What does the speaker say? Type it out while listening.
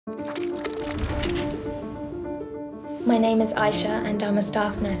My name is Aishah and I'm a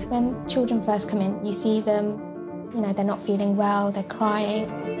staff nurse. When children first come in, you see them, they're not feeling well, they're crying.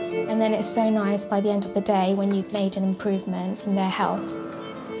 And then it's so nice by the end of the day when you've made an improvement in their health.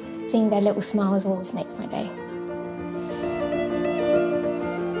 Seeing their little smiles always makes my day.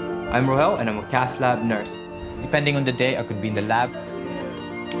 I'm Rohel and I'm a cath lab nurse. Depending on the day, I could be in the lab.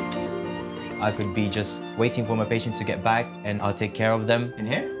 I could be just waiting for my patients to get back and I'll take care of them in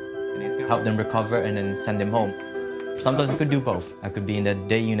here, help them recover and then send them home. Sometimes I could do both. I could be in the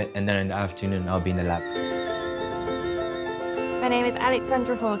day unit and then in the afternoon I'll be in the lab. My name is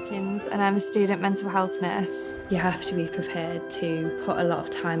Alexandra Hawkins and I'm a student mental health nurse. You have to be prepared to put a lot of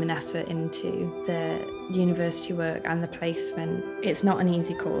time and effort into the university work and the placement. It's not an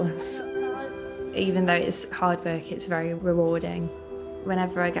easy course. Even though it's hard work, it's very rewarding.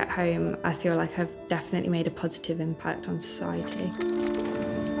 Whenever I get home, I feel like I've definitely made a positive impact on society.